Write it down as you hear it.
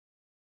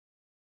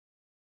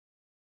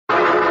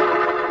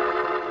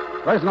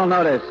Personal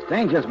notice.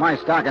 Danger's my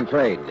stock and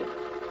trade.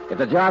 If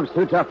the job's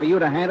too tough for you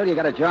to handle, you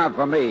got a job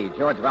for me,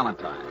 George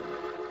Valentine.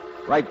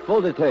 Write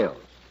full details.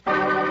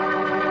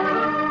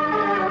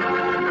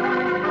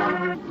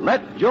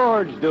 Let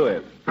George do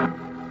it.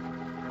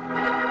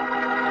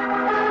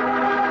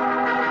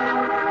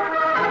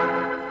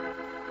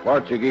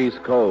 Portuguese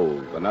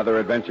Cove, another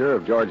adventure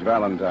of George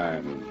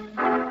Valentine.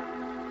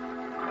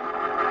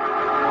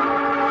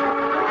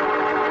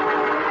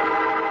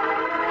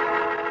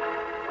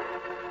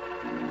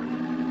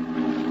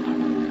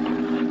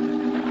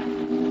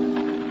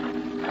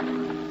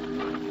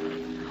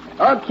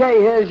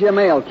 Okay, here's your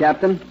mail,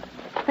 Captain.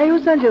 Hey,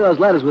 who sent you those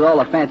letters with all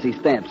the fancy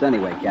stamps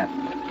anyway, Captain?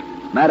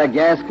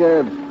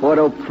 Madagascar,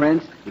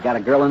 Port-au-Prince. You got a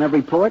girl in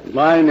every port?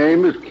 My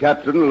name is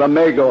Captain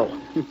Lamego.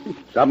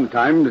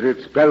 Sometimes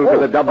it's spelled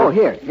with a double... Oh,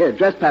 here.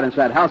 Dress patterns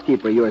for that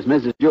housekeeper of yours,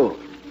 Mrs. Jewell.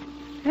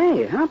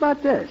 Hey, how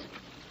about this?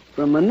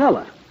 From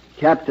Manila.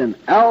 Captain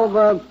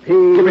Alva P...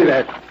 Give me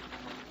that.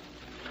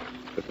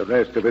 Put the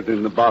rest of it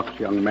in the box,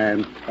 young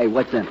man. Hey,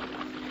 what's in it?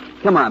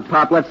 Come on,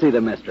 Pop, let's see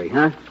the mystery,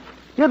 huh?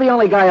 You're the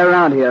only guy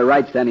around here who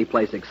writes to any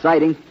place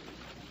exciting.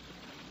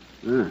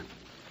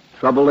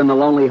 Trouble in the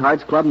Lonely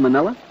Hearts Club in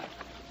Manila?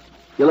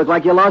 You look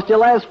like you lost your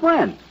last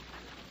friend.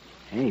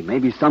 Hey,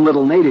 maybe some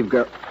little native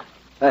girl...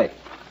 Hey,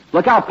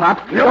 look out,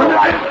 Pop.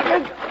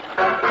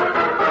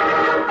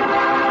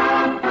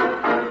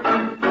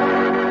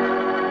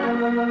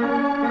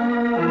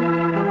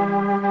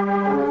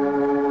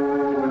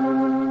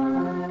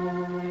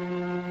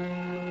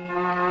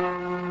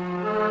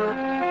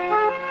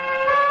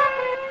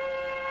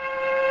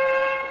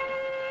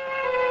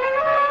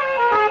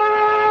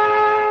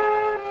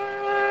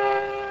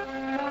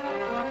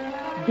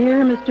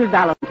 Dear Mr.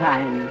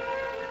 Valentine,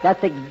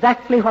 that's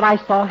exactly what I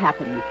saw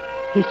happen.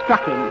 He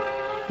struck him.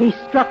 He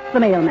struck the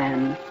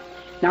mailman.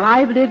 Now,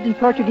 I've lived in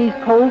Portuguese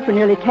Cove for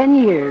nearly 10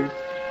 years,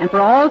 and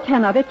for all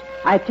 10 of it,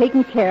 I've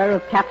taken care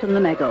of Captain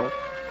Lamego.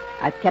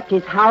 I've kept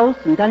his house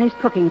and done his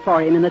cooking for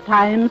him in the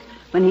times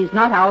when he's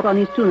not out on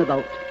his tuna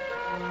boat.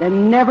 There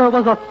never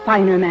was a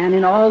finer man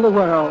in all the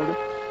world.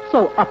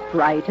 So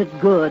upright and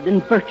good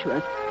and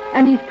virtuous.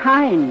 And he's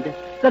kind.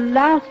 The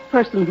last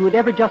person who would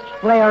ever just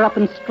flare up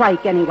and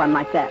strike anyone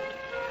like that.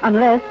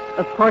 Unless,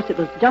 of course, it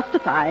was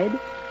justified.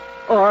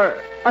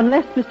 Or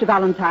unless, Mr.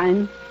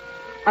 Valentine,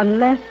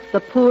 unless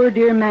the poor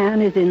dear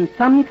man is in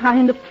some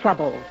kind of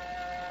trouble.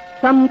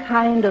 Some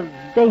kind of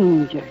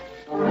danger.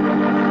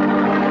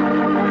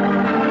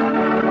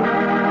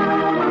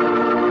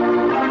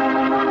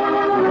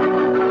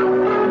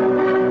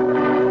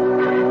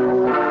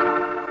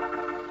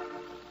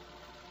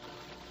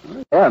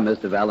 Yeah,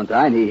 Mr.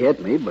 Valentine, he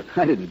hit me, but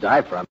I didn't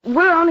die from it.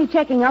 We're only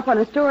checking up on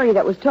a story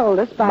that was told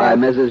us By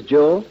Mrs.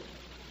 Jewell?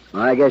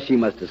 Well, I guess she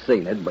must have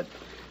seen it, but...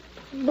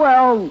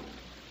 Well...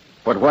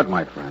 But what,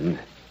 my friend?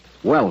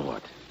 Well,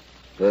 what?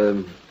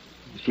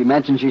 She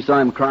mentioned she saw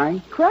him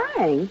crying?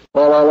 Crying?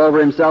 All over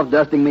himself,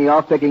 dusting me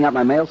off, picking up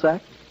my mail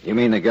sack? You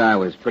mean the guy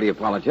was pretty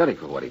apologetic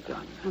for what he'd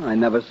done? Well, I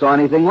never saw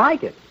anything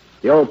like it.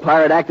 The old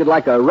pirate acted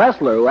like a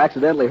wrestler who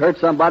accidentally hurt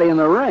somebody in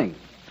the ring.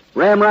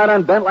 Ramrod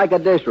unbent like a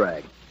dish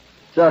rag.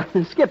 So,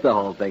 skip the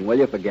whole thing, will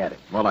you? Forget it.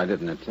 Well, I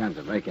didn't intend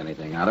to make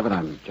anything out of it.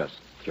 I'm just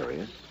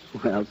curious.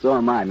 Well, so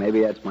am I.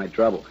 Maybe that's my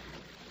trouble.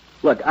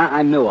 Look,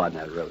 I'm new on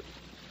that route.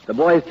 The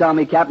boys tell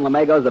me Captain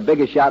Lamego's the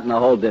biggest shot in the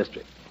whole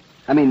district.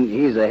 I mean,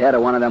 he's the head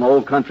of one of them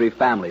old country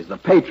families, the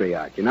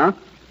patriarch, you know?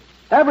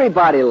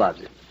 Everybody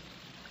loves him.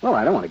 Well,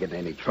 I don't want to get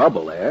in any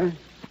trouble there.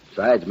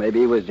 Besides,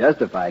 maybe he was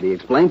justified. He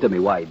explained to me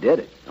why he did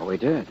it. Oh, he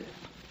did?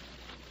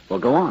 Well,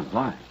 go on.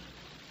 Why?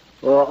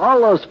 Well, all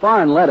those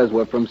foreign letters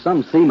were from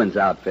some seaman's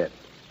outfit.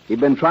 He'd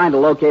been trying to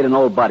locate an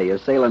old buddy, a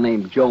sailor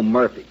named Joe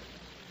Murphy.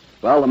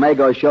 Well,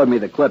 Lamego showed me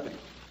the clipping.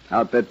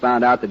 Outfit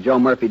found out that Joe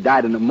Murphy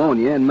died of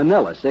pneumonia in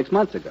Manila 6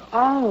 months ago.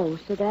 Oh,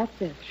 so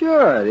that's it.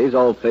 Sure, these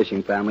old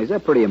fishing families, they're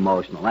pretty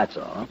emotional, that's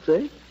all,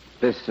 see?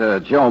 This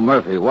Joe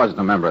Murphy wasn't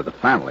a member of the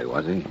family,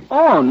 was he?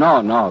 Oh, no,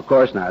 of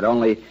course not.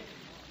 Only...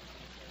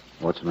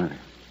 What's the matter?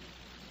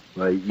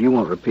 Well, you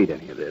won't repeat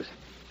any of this.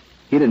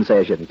 He didn't say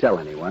I shouldn't tell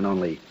anyone,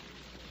 only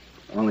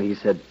he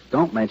said,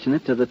 don't mention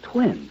it to the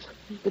twins.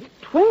 The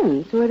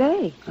twins? Who are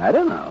they? I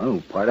don't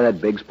know. Part of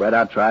that big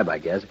spread-out tribe, I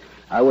guess.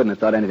 I wouldn't have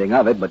thought anything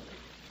of it, but...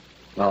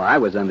 Well, I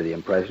was under the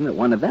impression that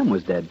one of them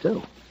was dead,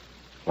 too.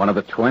 One of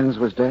the twins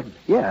was dead?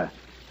 Yeah.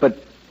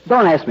 But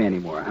don't ask me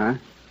anymore,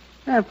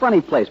 huh?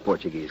 Funny place,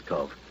 Portuguese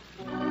Cove.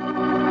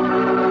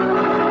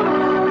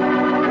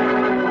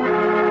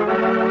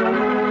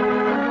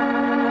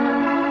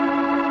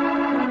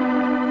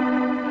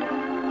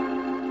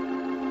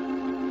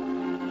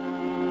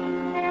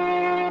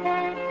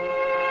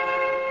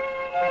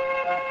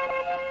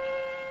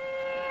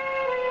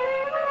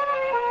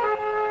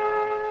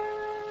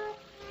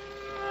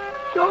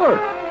 Sure.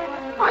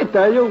 I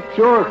tell you,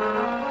 sure.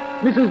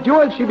 Mrs.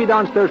 Jewell, she'll be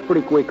downstairs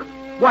pretty quick.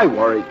 Why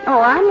worry?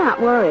 Oh, I'm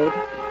not worried.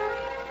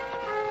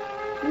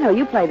 You know,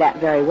 you play that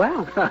very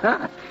well.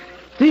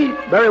 See,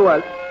 very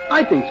well.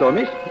 I think so,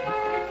 miss.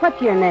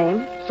 What's your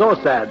name? So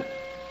sad.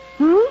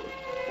 You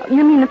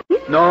mean the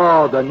piece?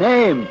 No, the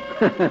name.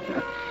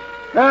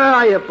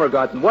 I have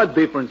forgotten. What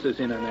difference is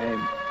in a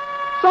name?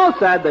 So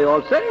sad, they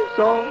all say.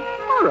 So,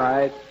 all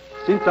right.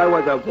 Since I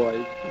was a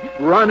boy.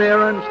 Run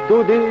errands,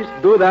 do this,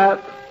 do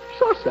that.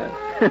 So sad.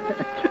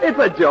 It's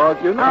a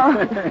joke, you know.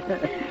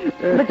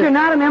 Oh. But you're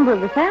not a member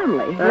of the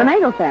family, the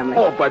Lamego family.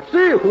 Oh, but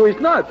see, who is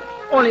not?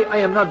 Only I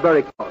am not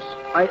very close.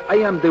 I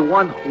am the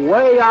one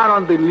way out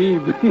on the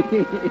lead.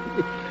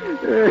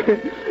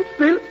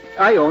 Still,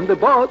 I own the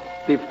boat,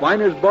 the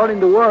finest boat in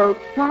the world.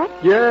 What?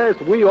 Yes,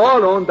 we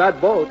all own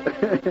that boat.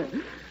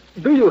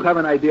 Do you have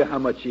an idea how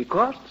much she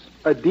costs?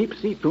 A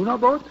deep-sea tuna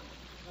boat?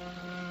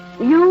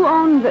 You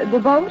own the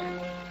boat?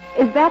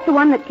 Is that the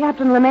one that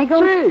Captain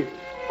Lamego... See?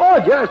 Oh,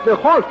 yes, the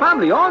whole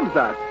family owns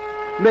that.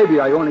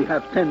 Maybe I only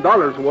have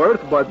 $10 worth,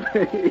 but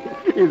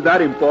is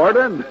that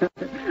important?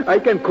 I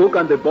can cook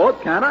on the boat,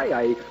 can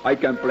I? I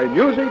can play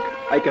music.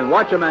 I can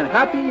watch a man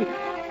happy.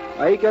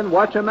 I can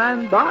watch a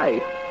man die.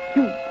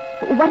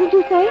 What did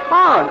you say?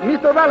 Ah,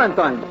 Mr.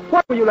 Valentine,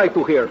 what would you like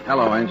to hear?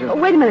 Hello, Angel.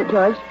 Wait a minute,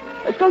 George.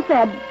 So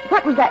sad.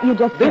 What was that you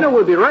just said? Dinner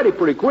will be ready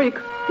pretty quick.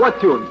 What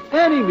tune?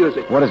 Any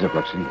music. What is it,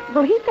 Brooksy?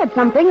 Well, he said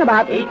something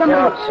about... He somebody...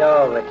 talks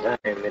all the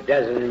time. It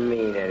doesn't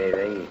mean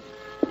anything.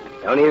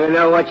 Don't even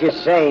know what you're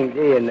saying,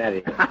 do you,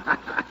 Nettie?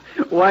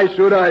 Why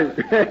should I?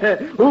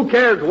 Who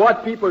cares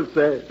what people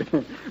say?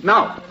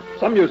 Now,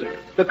 some music.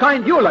 The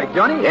kind you like,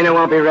 Johnny. Dinner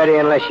won't be ready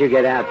unless you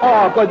get out there.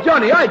 Oh, but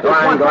Johnny, I just Go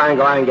want...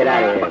 on, get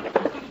out of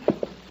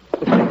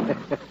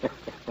here.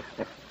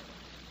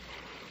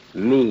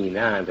 Mean,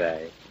 aren't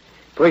I?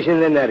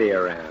 Pushing the Nettie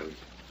around.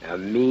 A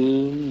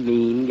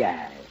mean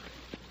guy.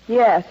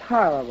 Yes,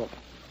 horrible.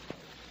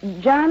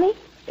 Johnny?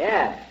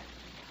 Yeah.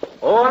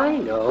 Oh, I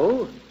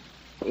know.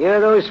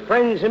 You're those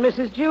friends of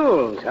Mrs.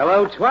 Jules.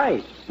 Hello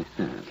twice.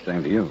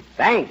 Same to you.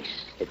 Thanks.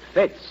 It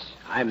fits.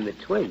 I'm the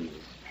twins.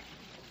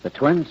 The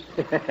twins?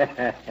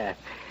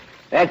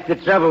 That's the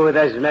trouble with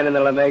us men in the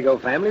Lamego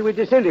family. We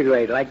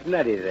disintegrate like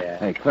Nutty there.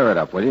 Hey, clear it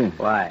up, will you?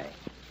 Why?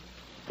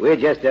 We're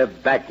just a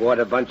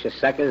backwater bunch of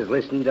suckers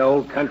listen to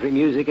old country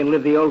music and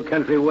live the old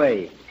country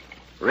way.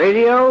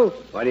 Radio?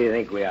 What do you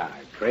think we are?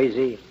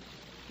 Crazy?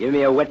 Give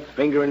me a wet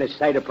finger and a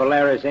sight of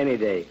Polaris any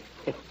day.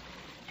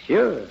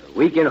 Sure,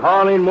 we can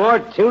haul in more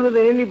tuna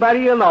than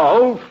anybody in the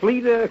whole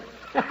fleet of...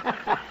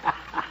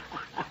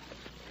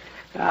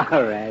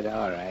 All right.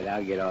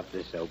 I'll get off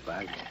the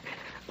soapbox.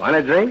 Want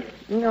a drink?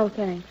 No,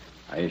 thanks.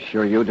 Are you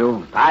sure you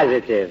do?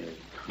 Positive.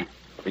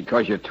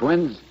 Because you're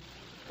twins?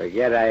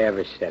 Forget I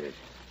ever said it.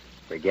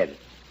 Forget it.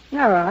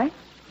 All right.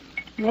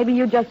 Maybe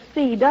you just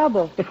see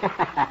double.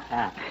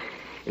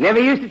 Never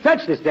used to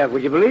touch the stuff,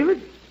 would you believe it?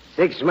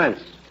 6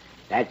 months.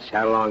 That's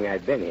how long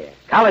I've been here.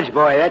 College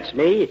boy, that's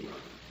me.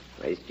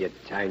 Waste your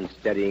time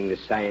studying the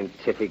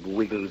scientific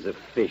wiggles of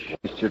fish.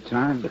 Waste your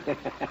time?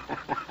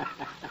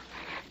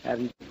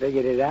 Haven't you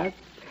figured it out?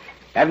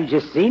 Haven't you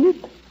seen it?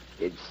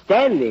 It's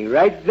standing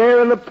right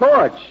there on the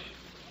porch.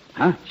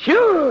 Huh?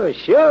 Sure.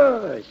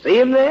 See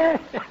him there?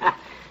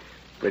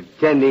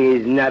 Pretending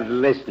he's not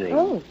listening.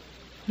 Oh,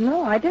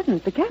 no, I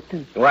didn't. The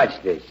captain.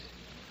 Watch this.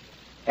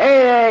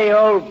 Hey,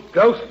 old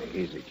ghost.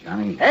 Easy,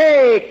 Johnny.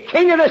 Hey,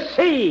 king of the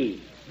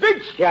sea.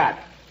 Big shot.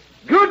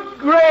 Good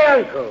gray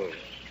uncle.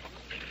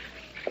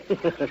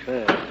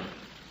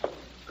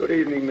 Good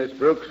evening, Miss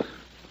Brooks.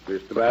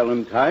 Mr.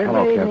 Valentine.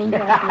 Hello, Captain.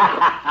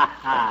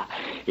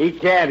 He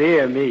can't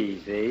hear me,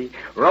 see?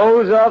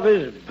 Rolls off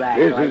his back.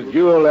 Mrs.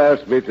 Jewell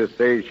asked me to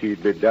say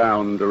she'd be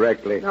down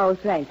directly. Oh,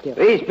 thank you.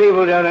 These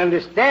people don't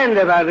understand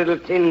about little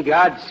tin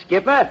god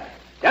Skipper.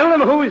 Tell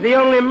them who's the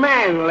only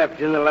man left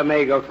in the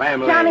Lamego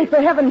family. Johnny,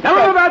 for heaven's Tell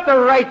sake. them about the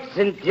rights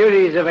and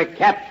duties of a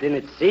captain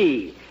at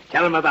sea.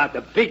 Tell them about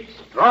the big,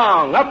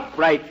 strong,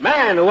 upright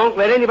man who won't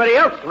let anybody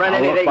else run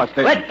anything.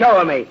 Buster. Let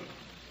go of me.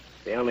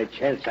 It's the only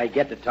chance I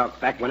get to talk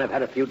back when I've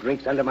had a few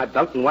drinks under my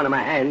belt and one in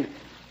my hand.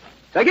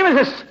 So give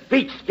us a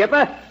speech,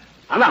 Skipper,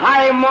 on the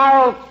high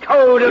moral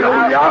code of...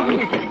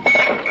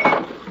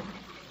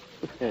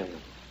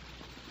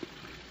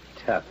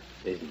 Tough,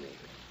 isn't it?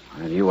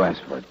 Well, you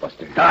asked for it,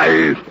 Buster.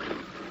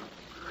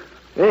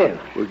 Well,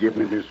 Forgive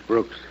me, Miss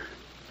Brooks.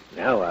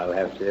 now I'll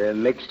have to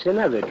mix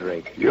another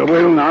drink. You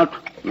will not.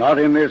 Not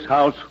in this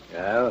house.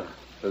 Oh,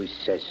 who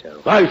says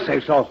so? I say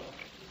so.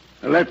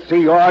 Let's see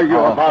you argue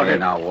about Okay, it.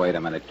 now, wait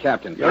a minute,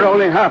 Captain. You're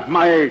only half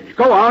my age.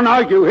 Go on,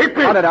 argue. Hit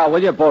me. Cut it out,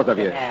 will you, both of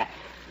you?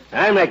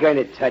 I'm not going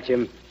to touch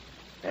him.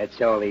 That's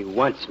all he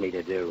wants me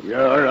to do.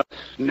 You're a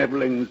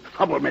sniveling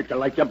troublemaker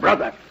like your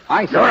brother.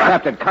 I said, You're a-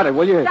 Captain, cut it,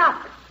 will you?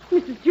 Stop.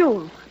 Mrs.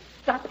 Jewell.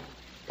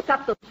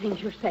 Stop those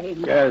things you're saying.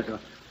 Yes.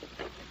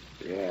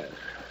 Yes.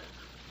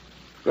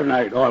 Good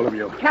night, all of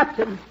you.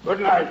 Captain.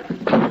 Good night.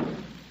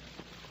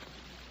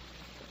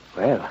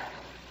 Well,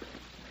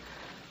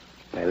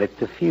 I lit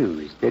the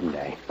fuse, didn't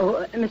I?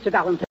 Oh, Mr.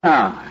 Valentine.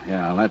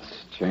 Yeah,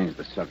 let's change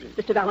the subject.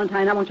 Mr.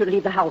 Valentine, I want you to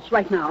leave the house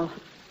right now.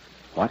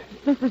 What?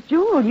 Mrs.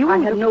 Jewell, you... I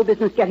had no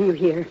business getting you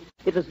here.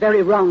 It was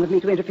very wrong of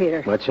me to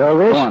interfere. What's all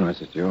this? Go on,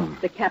 Mrs. Jewell.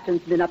 The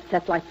captain's been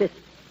upset like this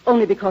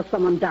only because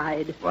someone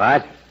died.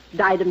 What?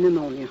 Died of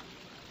pneumonia.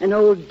 An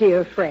old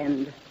dear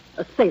friend.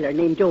 A sailor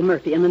named Joe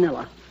Murphy in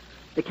Manila.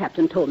 The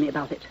captain told me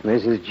about it.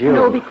 Mrs. Jewell.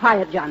 No, be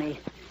quiet, Johnny.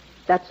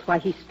 That's why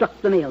he struck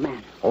the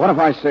mailman. Well, what if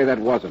I say that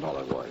wasn't all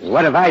it was?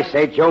 What if I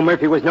say Joe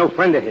Murphy was no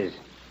friend of his?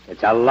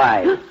 It's a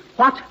lie.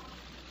 What?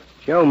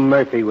 Joe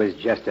Murphy was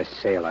just a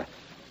sailor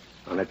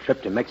on a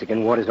trip to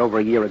Mexican waters over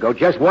a year ago.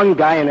 Just one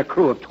guy and a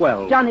crew of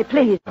 12. Johnny,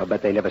 please. I'll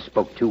bet they never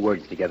spoke 2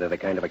 words together, the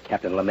kind of a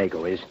Captain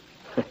Lamego is.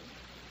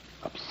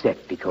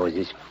 Upset because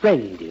his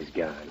friend is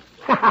gone.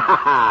 Ha ha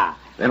ha!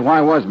 Then why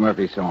was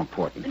Murphy so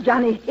important?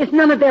 Johnny, it's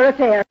none of their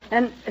affair.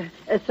 And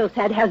so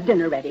Sad has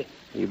dinner ready.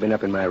 You've been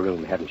up in my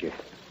room, haven't you?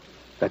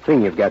 That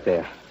thing you've got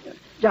there.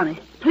 Johnny,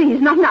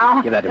 please, not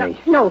now. Give that to me.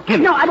 No, Give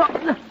me. no, I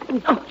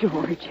won't. Oh,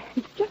 George,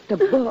 it's just a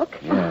book.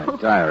 Yeah,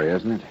 diary,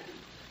 isn't it?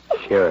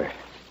 Sure.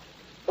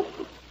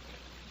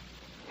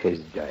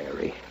 His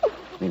diary. You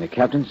mean the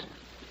captain's?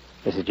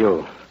 This is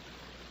Joe.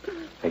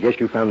 I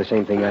guess you found the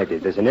same thing I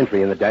did. There's an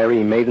entry in the diary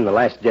he made in the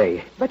last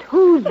day. But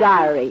whose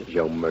diary?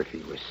 Joe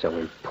Murphy was so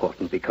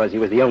important because he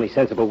was the only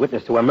sensible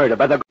witness to a murder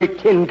by the great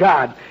tin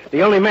god,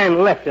 the only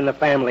man left in the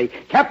family,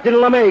 Captain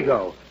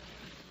Lamego.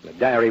 The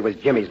diary was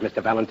Jimmy's,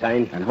 Mr.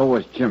 Valentine. And who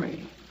was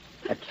Jimmy?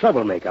 A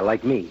troublemaker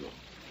like me.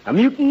 A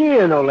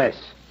mutineer, no less.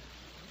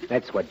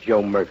 That's what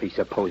Joe Murphy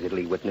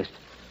supposedly witnessed.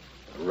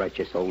 A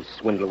righteous old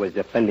swindler was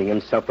defending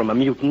himself from a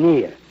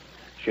mutineer.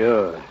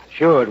 Sure.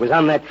 It was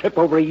on that trip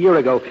over a year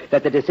ago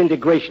that the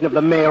disintegration of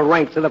the male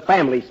ranks of the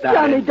family started.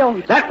 Johnny,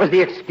 don't. That was the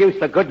excuse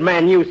the good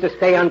man used to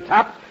stay on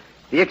top.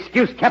 The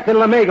excuse Captain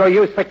Lamego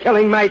used for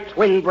killing my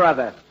twin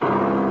brother.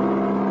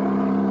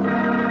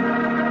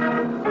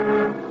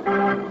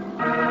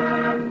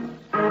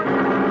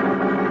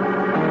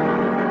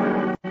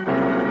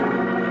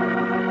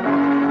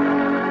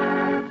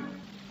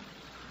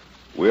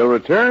 We'll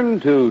return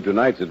to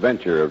tonight's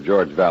adventure of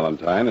George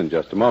Valentine in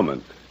just a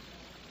moment.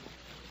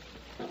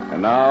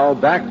 And now,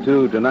 back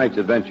to tonight's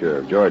adventure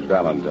of George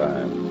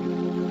Valentine.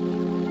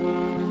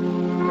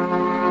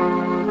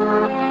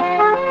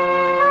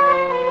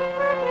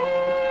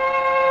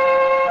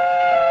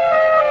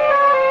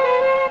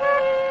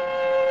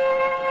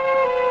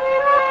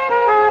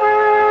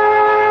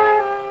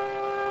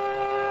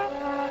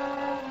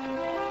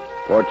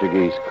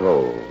 Portuguese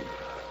Cove,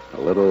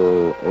 a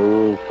little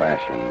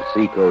old-fashioned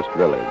seacoast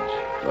village,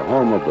 the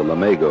home of the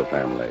Lamego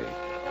family,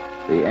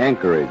 the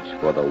anchorage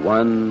for the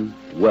one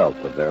wealth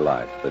of their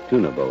life, the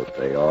tuna boat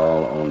they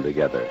all own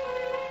together.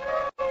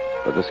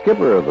 But the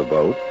skipper of the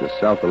boat, the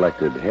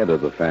self-elected head of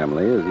the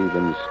family, is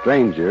even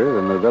stranger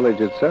than the village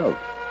itself,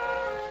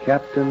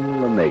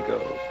 Captain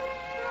Lamego.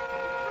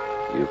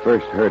 You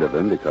first heard of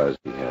him because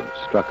he had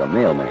struck a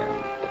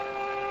mailman.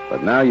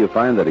 But now you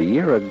find that a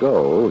year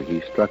ago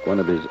he struck one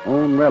of his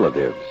own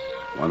relatives,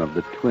 one of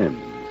the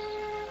twins,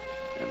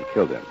 and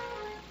killed him.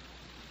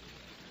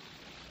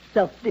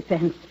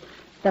 Self-defense.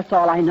 That's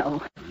all I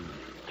know.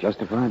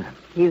 Justified?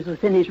 He was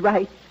within his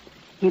rights.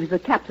 He was the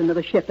captain of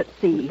a ship at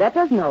sea. That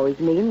doesn't always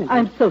mean...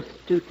 I'm so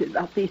stupid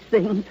about these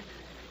things.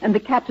 And the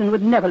captain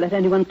would never let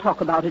anyone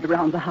talk about it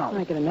around the house.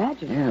 I can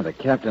imagine. Yeah, the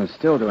captain's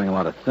still doing a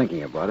lot of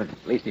thinking about it.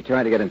 At least he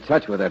tried to get in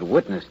touch with that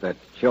witness, that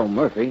Joe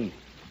Murphy.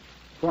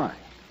 Why?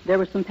 There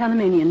were some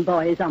Panamanian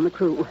boys on the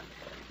crew.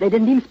 They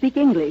didn't even speak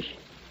English.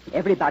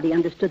 Everybody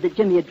understood that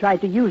Jimmy had tried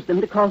to use them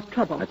to cause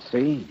trouble. Let's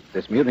see.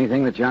 This mutiny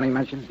thing that Johnny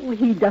mentioned? Well,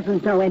 he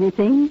doesn't know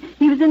anything.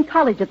 He was in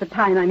college at the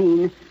time, I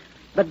mean.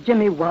 But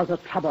Jimmy was a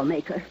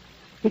troublemaker.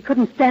 He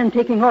couldn't stand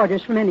taking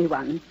orders from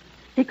anyone.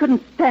 He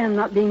couldn't stand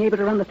not being able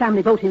to run the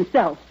family boat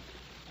himself.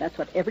 That's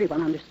what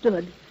everyone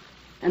understood.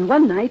 And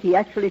one night he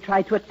actually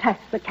tried to attack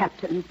the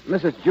captain.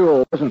 Mrs.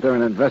 Jewell, wasn't there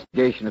an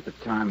investigation at the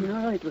time?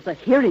 No, it was a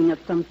hearing of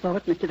some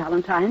sort, Mr.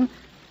 Valentine.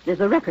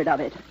 There's a record of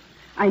it.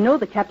 I know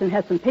the captain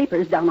had some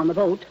papers down on the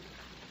boat,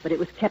 but it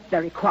was kept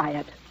very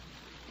quiet.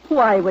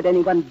 Why would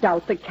anyone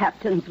doubt the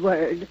captain's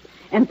word?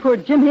 And poor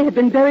Jimmy had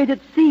been buried at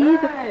sea.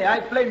 Hey, I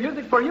play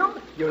music for you.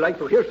 You like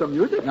to hear some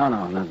music? No.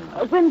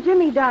 When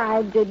Jimmy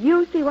died, did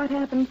you see what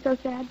happened so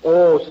sad?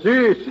 Oh,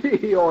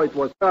 see. Oh, it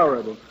was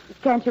terrible.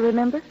 Can't you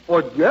remember?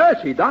 Oh,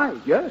 yes, he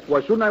died, yes.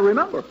 Why shouldn't I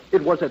remember?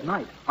 It was at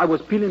night. I was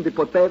peeling the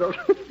potatoes.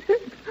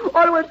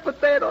 Always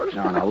potatoes.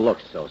 No, look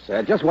so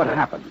sad. Just what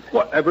happened?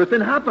 Well, everything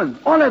happened,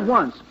 all at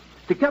once.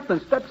 The captain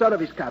steps out of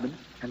his cabin,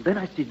 and then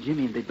I see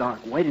Jimmy in the dark,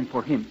 waiting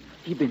for him.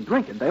 He'd been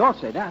drinking, they all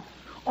say that.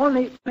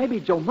 Only maybe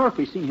Joe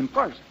Murphy seen him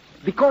first,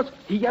 because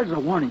he yells a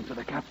warning to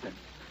the captain.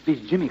 This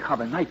Jimmy have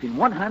a knife in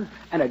one hand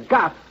and a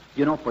gaff,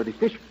 for the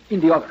fish,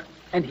 in the other.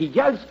 And he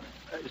yells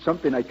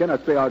something I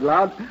cannot say out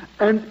loud,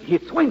 and he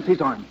swings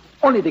his arm.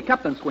 Only the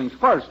captain swings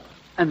first.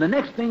 And the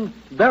next thing,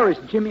 there is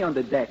Jimmy on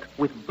the deck,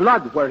 with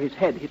blood where his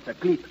head hits a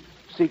cleat.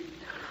 See?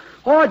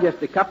 Oh, yes,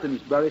 the captain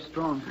is very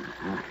strong.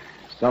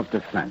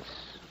 Self-defense.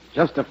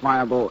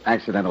 Justifiable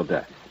accidental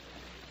death.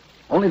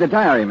 Only the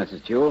diary,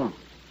 Mrs. Jewell.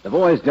 The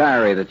boy's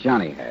diary that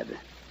Johnny had.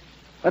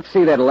 Let's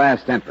see that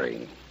last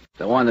entry.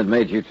 The one that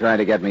made you try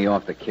to get me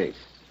off the case.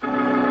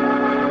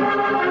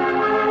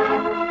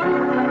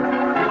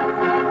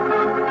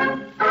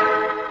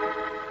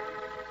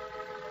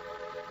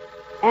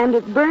 And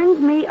it burns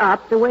me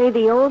up the way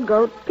the old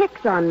goat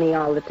picks on me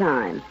all the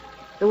time.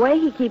 The way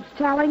he keeps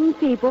telling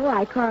people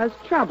I cause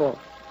trouble.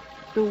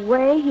 The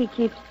way he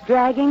keeps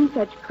dragging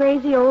such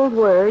crazy old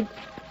words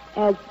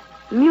as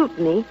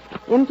mutiny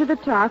into the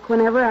talk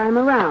whenever I'm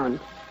around.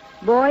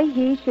 Boy,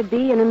 he should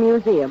be in a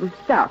museum,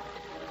 stuffed,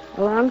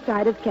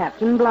 alongside of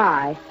Captain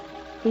Bligh.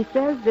 He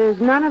says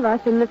there's none of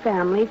us in the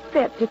family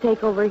fit to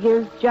take over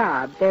his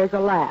job. There's a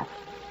laugh.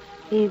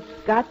 He's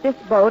got this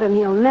boat, and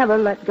he'll never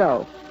let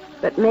go.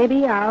 But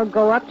maybe I'll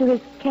go up to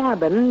his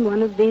cabin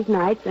one of these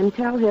nights and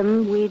tell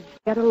him we'd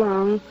get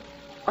along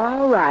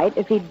all right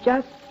if he'd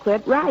just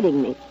quit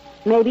riding me.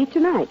 Maybe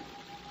tonight.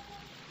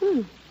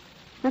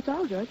 That's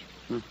all, George.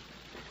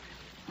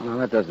 Well,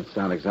 that doesn't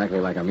sound exactly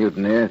like a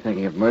mutineer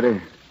thinking of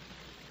murder.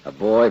 A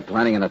boy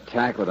planning an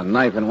attack with a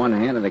knife in one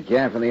hand and a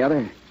gaff in the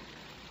other.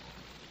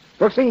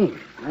 Brooksy,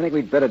 I think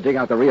we'd better dig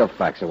out the real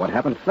facts of what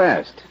happened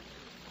fast,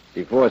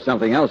 before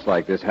something else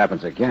like this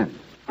happens again.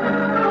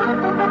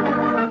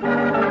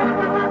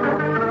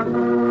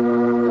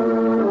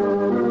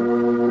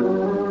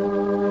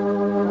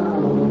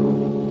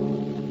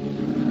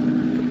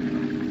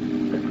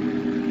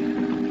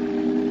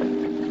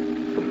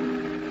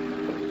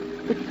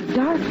 It's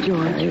dark,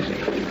 George. Easy.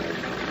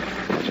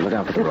 Why don't you look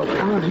out for the rope?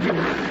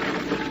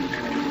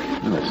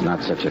 Well, it's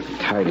not such a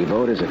tidy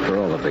boat, is it, for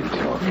all the big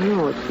talk?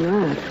 No, it's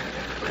not.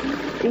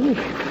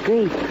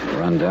 Great.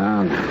 Run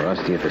down,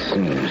 rusty at the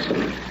seams.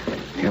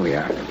 Here we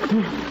are.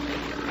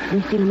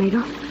 You see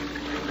Lamago?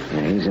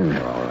 Yeah, he's in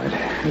there, all right.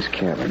 His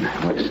cabin.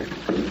 Wait a second.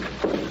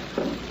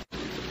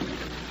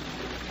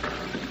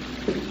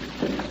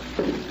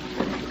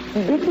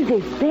 This is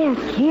his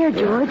desk here,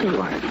 George.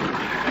 Quiet.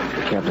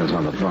 The captain's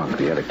on the bunk,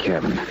 the other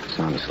cabin.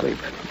 Sound asleep.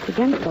 It's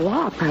against the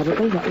law,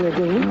 probably, what we're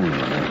doing.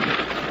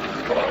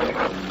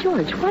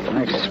 George, what?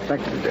 I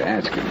expected to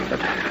ask him, but,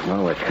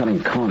 well, we're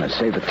cutting corners.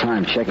 Save the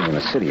time checking in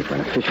the city for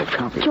an official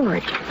copy.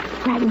 George,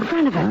 right in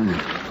front of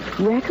us.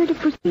 Record of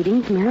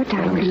Proceedings,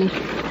 Maritime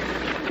Commission.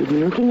 He'd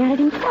be looking at it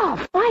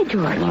himself. Why,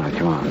 George?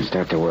 Come on,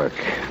 start to work.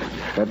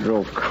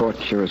 Federal court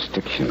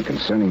jurisdiction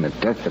concerning the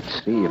death at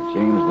sea of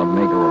James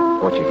Lamago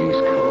of Portuguese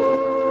Cove.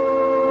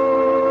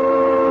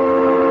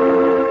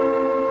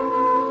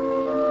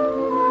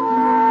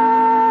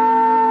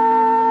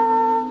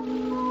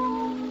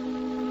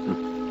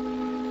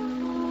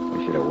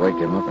 Waked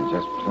him up and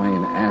just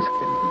plain asked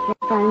him. Can't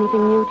find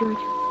anything new,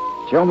 George?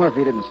 Joe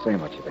Murphy didn't say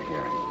much at the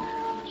hearing.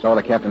 Saw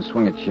the captain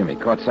swing at Jimmy,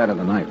 caught sight of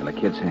the knife in the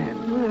kid's hand.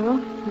 Well,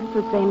 that's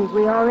the same as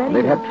we already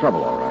They'd know. had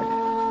trouble, all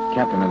right.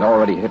 Captain had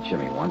already hit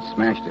Jimmy once,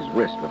 smashed his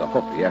wrist with a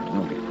hook the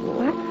afternoon before.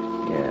 What?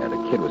 Yeah,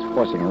 the kid was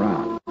forcing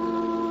around.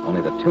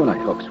 Only the tuna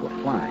hooks were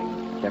flying.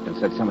 Captain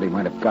said somebody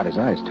might have got his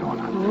eyes torn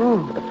out.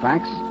 Oh. But the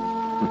facts?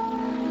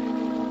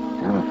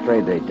 I'm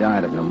afraid they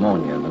died of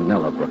pneumonia in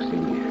Manila, Brooksy.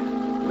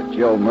 With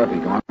Joe Murphy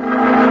gone.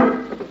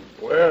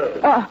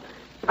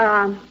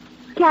 Well,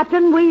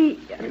 Captain, we...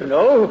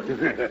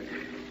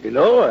 You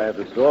know, I have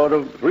a sort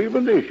of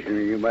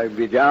premonition. You might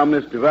be down,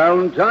 Mr.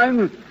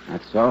 Valentine.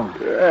 That's so?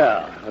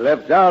 Yeah, I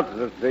left out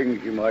the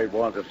things you might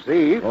want to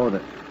see. Oh,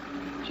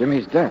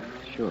 Jimmy's death,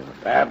 sure.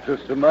 Perhaps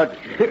there's so much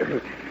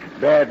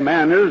bad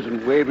manners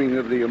and waving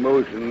of the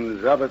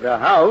emotions up at the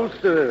house.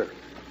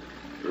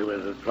 He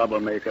was a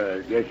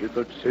troublemaker, I guess you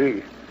could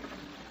see.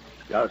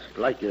 Just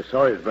like you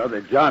saw his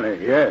brother Johnny,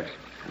 yes.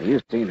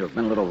 You seem to have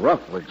been a little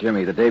rough with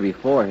Jimmy the day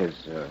before his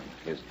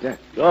death.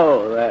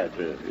 Oh, that,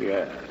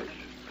 yes.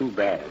 Too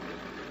bad.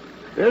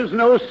 There's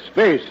no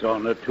space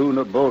on the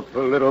tuna boat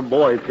for little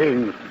boy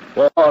things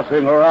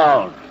walking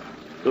around.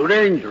 Too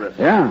dangerous.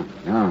 Yeah.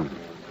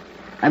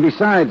 And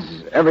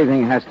besides,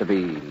 everything has to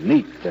be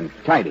neat and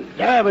tidy.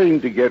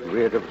 Having to get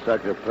rid of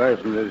such a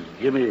person as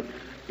Jimmy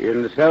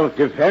in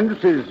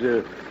self-defense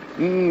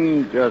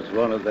is just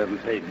one of them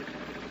things.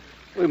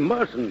 We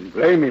mustn't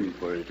blame him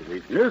for his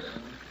weakness.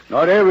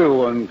 Not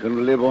everyone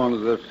can live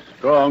on the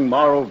strong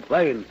moral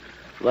plane.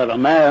 But a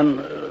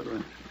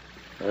man...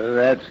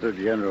 that's the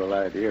general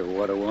idea of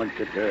what I want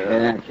you to...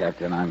 Yeah,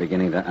 Captain, I'm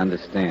beginning to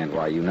understand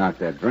why you knocked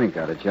that drink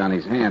out of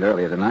Johnny's hand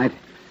earlier tonight.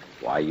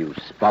 Why you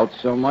spout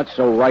so much,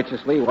 so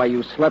righteously. Why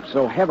you slept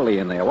so heavily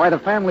in there. Why the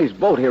family's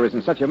boat here is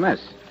in such a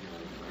mess.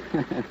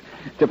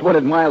 To put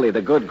it mildly,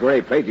 the good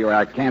gray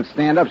patriarch can't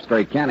stand up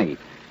straight, can he?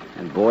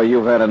 And, boy,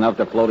 you've had enough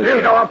to float his...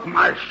 Get off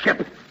my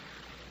ship!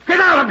 Get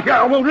out of here!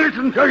 I won't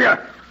listen to you!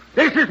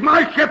 This is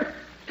my ship!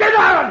 Get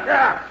out of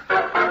here!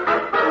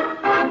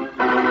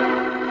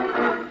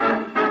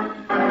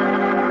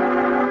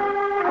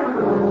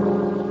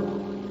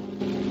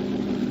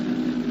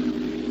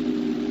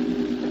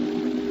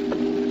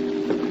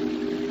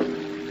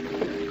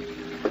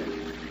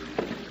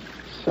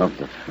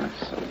 Self-defense.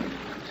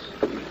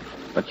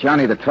 But,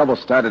 Johnny, the trouble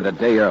started a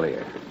day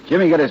earlier.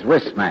 Jimmy got his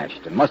wrist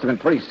smashed and must have been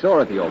pretty sore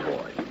at the old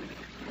boy.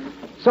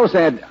 So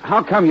said,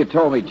 how come you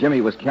told me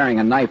Jimmy was carrying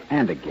a knife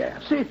and a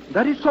gas? See,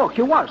 that is so.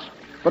 He was.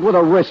 But with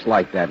a wrist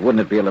like that,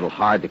 wouldn't it be a little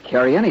hard to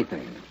carry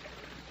anything?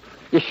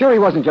 You sure he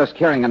wasn't just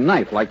carrying a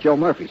knife like Joe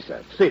Murphy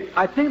said? See,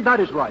 I think that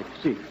is right.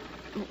 See.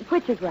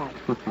 Which is right?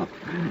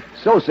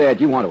 So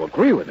sad you want to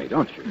agree with me,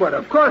 don't you? But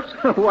of course.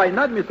 Why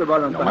not, Mr.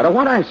 Valentine? No matter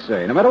what I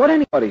say, no matter what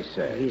anybody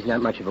says. He's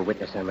not much of a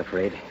witness, I'm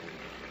afraid.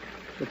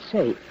 But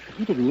say,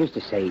 he didn't used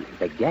to say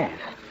the gaff.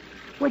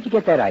 Where'd you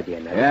get that idea,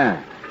 Nutty?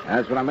 Yeah,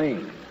 that's what I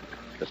mean.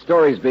 The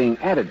story's being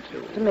added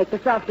to. To make the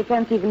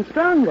self-defense even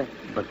stronger.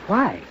 But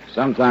why?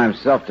 Sometimes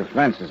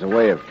self-defense is a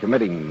way of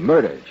committing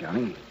murder,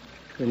 Johnny.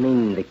 You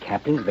mean the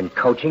captain's been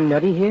coaching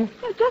Nutty here?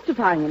 He's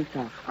justifying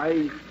himself.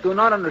 I do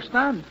not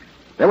understand.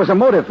 There was a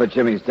motive for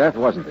Jimmy's death,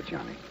 wasn't there,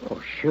 Johnny? Oh,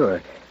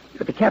 sure.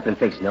 But the captain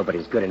thinks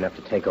nobody's good enough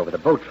to take over the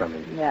boat from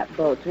him. That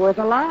boat's worth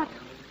a lot.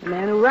 The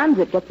man who runs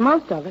it gets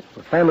most of it.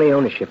 Well, family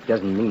ownership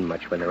doesn't mean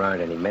much when there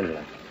aren't any men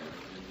left.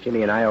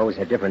 Jimmy and I always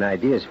had different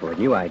ideas for it,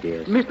 new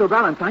ideas. Mr.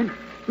 Valentine,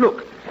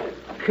 look.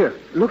 Here,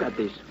 look at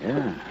this.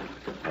 Yeah,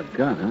 a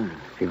gun, huh?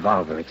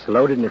 Revolver. It's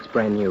loaded and it's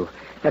brand new.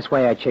 That's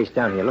why I chased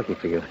down here looking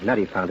for you.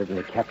 Nutty found it in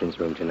the captain's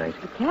room tonight.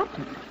 The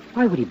captain?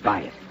 Why would he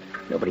buy it?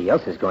 Nobody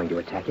else is going to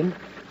attack him.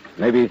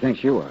 Maybe he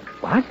thinks you are.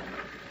 What?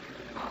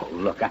 Oh,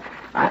 look,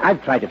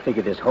 I've tried to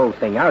figure this whole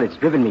thing out. It's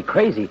driven me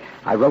crazy.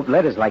 I wrote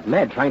letters like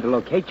mad trying to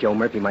locate Joe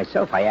Murphy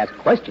myself. I asked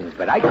questions,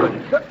 but I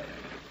couldn't.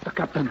 The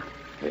captain.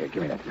 Here,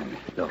 give me that thing.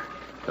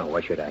 No,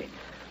 why should I?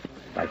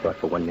 I thought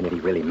for 1 minute he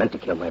really meant to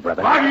kill my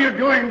brother. What are you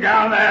doing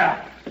down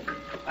there?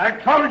 I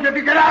told you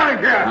to get out of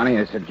here. Johnny,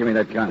 I said give me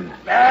that gun.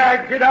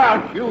 Get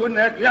out, you and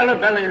that yellow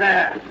belly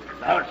there.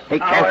 He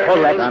can't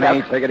pull that Johnny,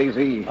 stuff. take it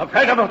easy.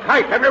 Afraid of a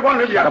fight, every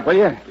one of you. Shut up, will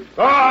you?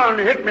 Go on,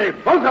 hit me,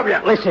 both of you.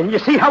 Listen, you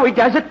see how he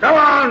does it? Go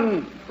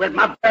on, with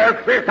my bare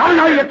fist. Oh,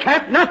 no, you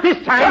can't. Not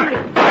this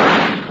time.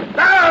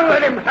 Now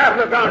let him have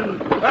the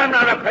gun. I'm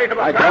not afraid of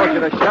a I gun. told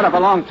you to shut up a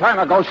long time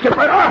ago,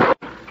 Skipper.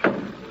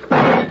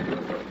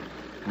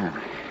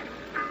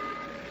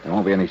 There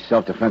won't be any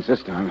self-defense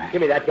this time.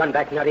 Give me that gun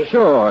back, Nutty.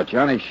 Sure,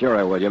 Johnny, sure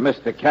I will. You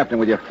missed the captain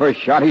with your first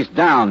shot. He's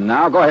down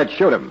now. Go ahead,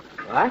 shoot him.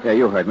 What? Yeah,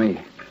 you heard me.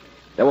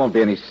 There won't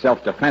be any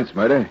self-defense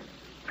murder.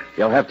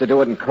 You'll have to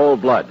do it in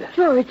cold blood.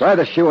 Sure, it's... Try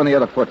the shoe on the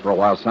other foot for a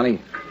while,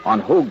 Sonny. On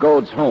who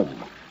goads whom.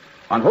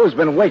 On who's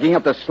been waking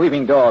up the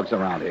sleeping dogs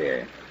around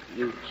here.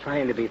 You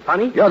trying to be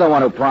funny? You're the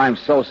one who primed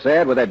so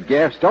sad with that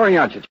gaff story,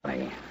 aren't you,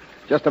 Johnny?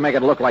 Just to make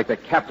it look like the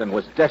captain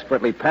was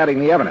desperately padding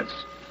the evidence.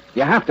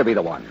 You have to be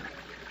the one.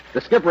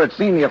 The skipper had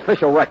seen the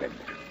official record.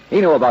 He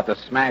knew about the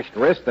smashed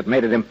wrist that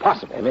made it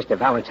impossible. Hey, Mr.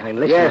 Valentine,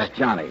 listen. Yes,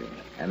 Johnny.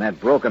 And that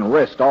broken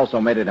wrist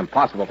also made it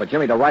impossible for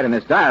Jimmy to write in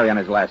his diary on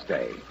his last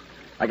day.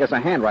 I guess a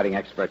handwriting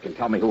expert can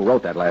tell me who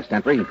wrote that last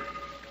entry.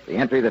 The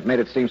entry that made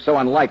it seem so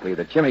unlikely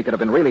that Jimmy could have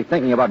been really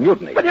thinking about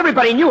mutiny. But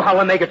everybody knew how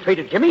Omega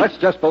treated Jimmy. Let's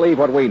just believe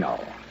what we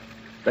know.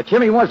 That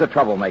Jimmy was a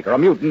troublemaker, a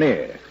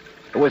mutineer,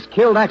 who was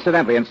killed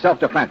accidentally in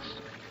self-defense.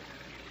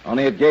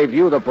 Only it gave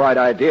you the bright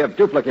idea of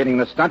duplicating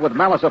the stunt with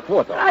malice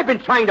aforethought. I've been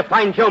trying to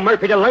find Joe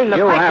Murphy to learn the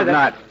You facts have of the...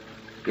 not.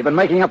 You've been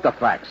making up the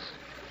facts.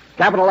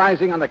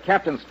 Capitalizing on the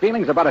captain's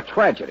feelings about a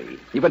tragedy.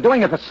 You've been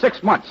doing it for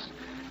 6 months.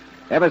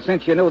 Ever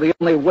since you knew the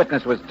only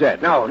witness was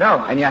dead. No.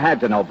 And you had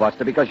to know,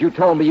 Buster, because you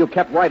told me you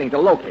kept writing to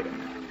locate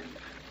him.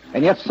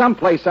 And yet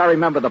someplace I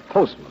remember the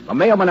postman, the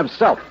mailman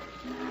himself,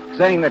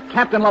 saying that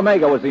Captain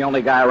Lamega was the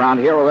only guy around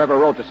here who ever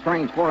wrote to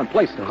strange foreign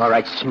places. All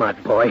right,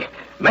 smart boy.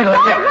 Metal in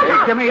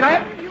Hey, give me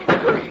that.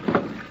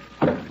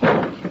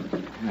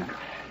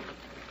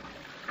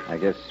 I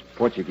guess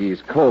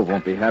Portuguese Cove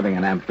won't be having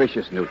an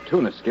ambitious new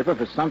tuna skipper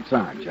for some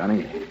time,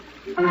 Johnny.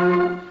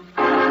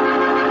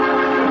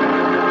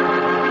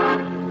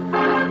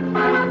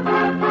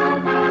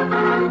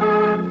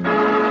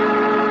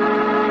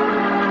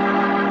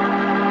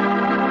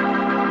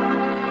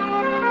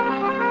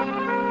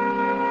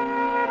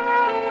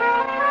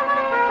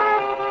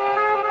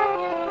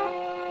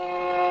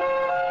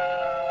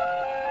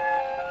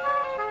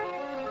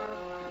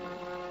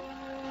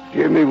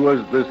 Jimmy was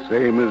the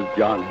same as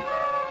Johnny.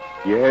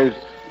 Yes,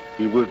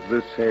 he was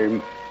the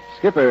same.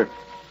 Skipper,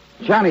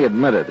 Johnny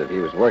admitted that he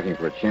was working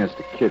for a chance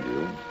to kill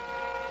you.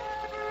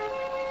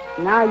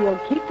 Now you'll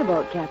keep the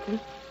boat, Captain.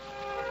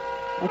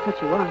 That's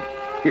what you want.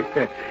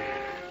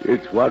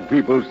 It's what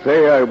people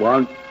say I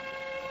want.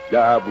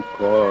 Of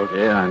course.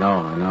 Yeah, I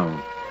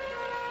know.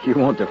 You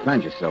won't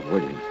defend yourself,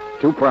 will you?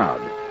 Too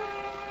proud.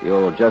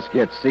 You'll just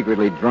get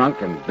secretly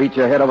drunk and beat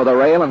your head over the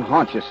rail and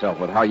haunt yourself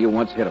with how you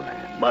once hit a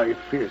man. My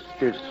fist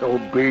is so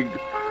big.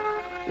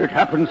 It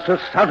happens so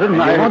sudden.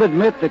 And you won't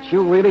admit that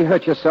you really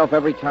hurt yourself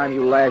every time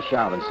you lash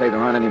out and say there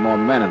aren't any more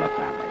men in the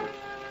family.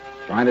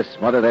 Trying to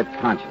smother that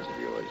conscience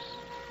of yours.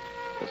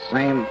 The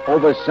same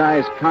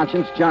oversized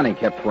conscience Johnny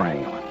kept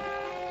preying on.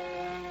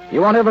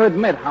 You won't ever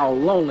admit how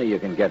lonely you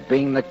can get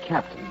being the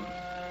captain,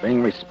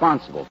 being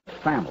responsible for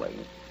family,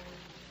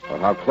 or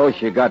how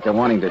close you got to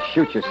wanting to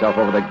shoot yourself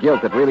over the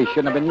guilt that really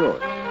shouldn't have been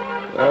yours.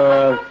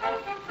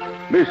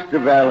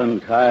 Mr.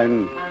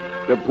 Valentine,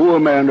 the poor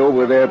man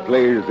over there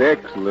plays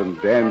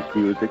excellent dance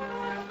music.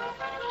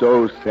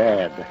 So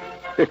sad.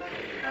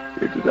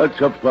 It's such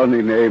a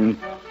funny name.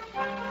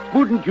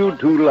 Wouldn't you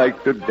two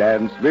like to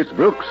dance, Miss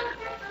Brooks?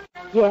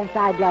 Yes,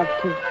 I'd love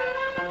to.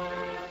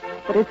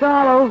 But it's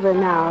all over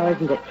now,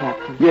 isn't it,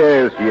 Captain?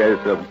 Yes,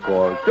 of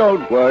course.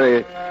 Don't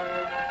worry.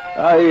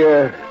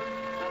 I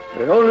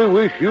only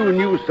wish you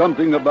knew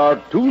something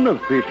about tuna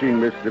fishing,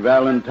 Mr.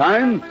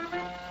 Valentine.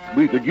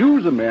 We could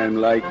use a man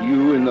like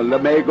you in the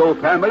Lamego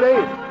family.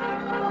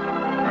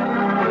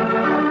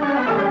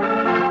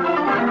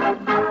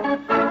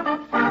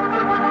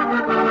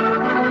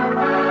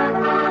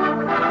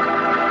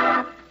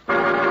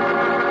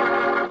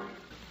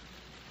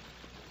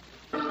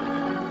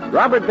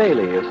 Robert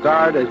Bailey is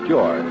starred as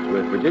George,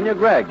 with Virginia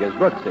Gregg as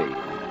Brooksy.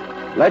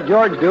 Let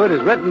George Do It is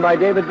written by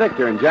David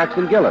Victor and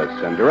Jackson Gillis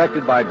and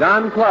directed by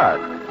Don Clark.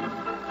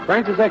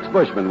 Francis X.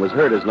 Bushman was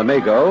heard as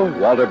Lamago,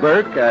 Walter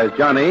Burke as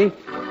Johnny,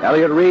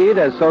 Elliot Reed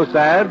as So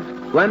Sad,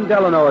 Glenn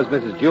Delano as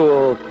Mrs.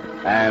 Jewell,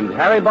 and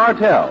Harry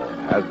Bartell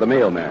as the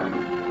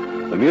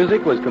mailman. The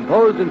music was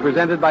composed and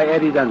presented by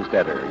Eddie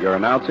Dunstetter. Your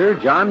announcer,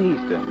 John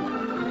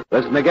Heaston.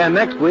 Listen again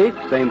next week,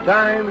 same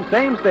time,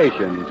 same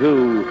station,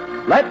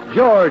 to Let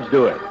George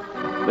Do It.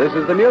 This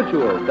is the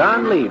Mutual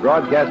Don Lee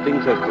Broadcasting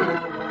System.